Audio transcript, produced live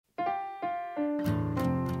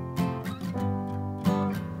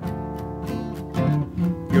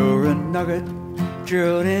nugget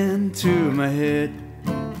drilled into my head.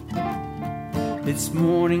 It's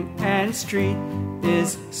morning and the street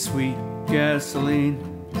is sweet gasoline.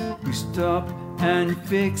 You stop and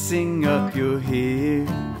fixing up your hair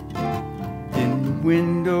in the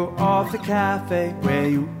window of the cafe where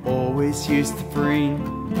you always used to preen.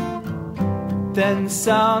 Then the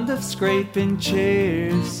sound of scraping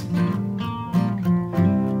chairs.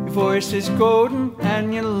 Your voice is golden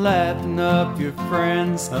and you're lapping up your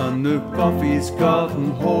friends, and the coffee's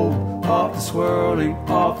gotten hold of the swirling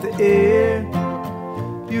of the air.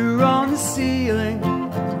 You're on the ceiling,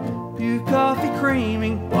 you coffee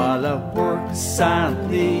creaming, while I work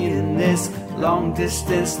silently in this long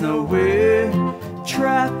distance nowhere,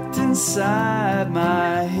 trapped inside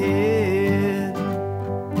my head.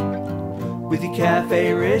 With your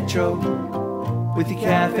cafe ritual, with your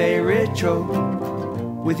cafe ritual,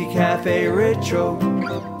 with your cafe ritual.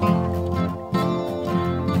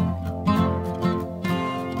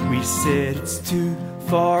 We said it's too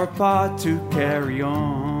far apart to carry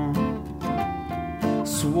on,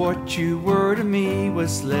 so what you were to me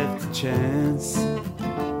was left to chance.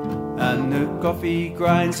 And the coffee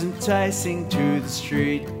grinds enticing to the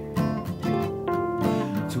street,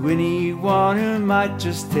 to anyone who might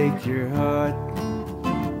just take your heart.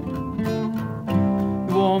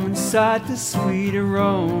 Warm inside the sweet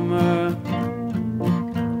aroma,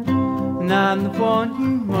 and I'm the one you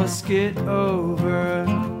must get over.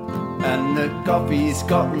 And the coffee's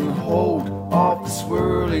gotten hold of the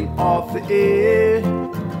swirling of the air.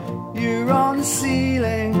 You're on the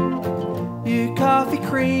ceiling, you coffee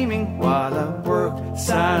creaming, while I work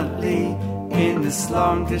silently in this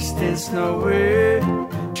long distance nowhere,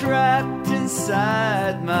 trapped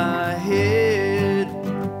inside my head.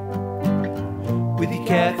 With your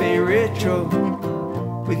cafe ritual,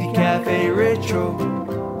 with your cafe ritual,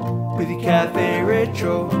 with your cafe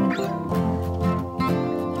ritual.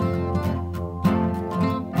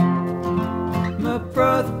 My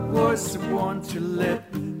brother was the one to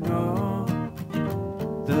let me know.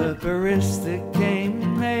 The barista came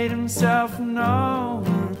and made himself known.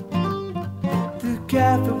 The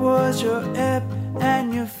cafe was your ebb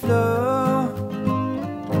and your flow.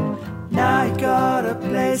 Now you got a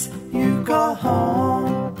place you call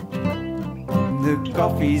home. The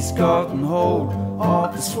coffee's gotten hold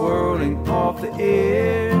of the swirling of the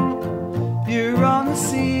air. You're on the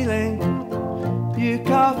ceiling, you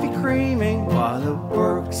coffee creaming, while I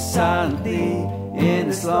work silently in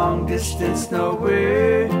this long distance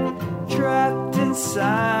nowhere, trapped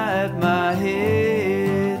inside my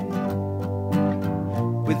head.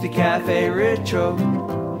 With the cafe ritual,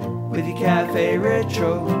 with your cafe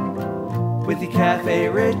ritual, with your cafe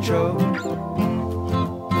ritual,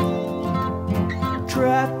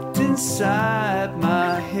 trapped inside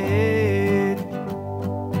my head.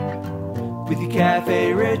 With your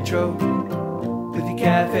cafe ritual, with your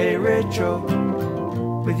cafe ritual,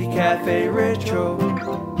 with your cafe ritual.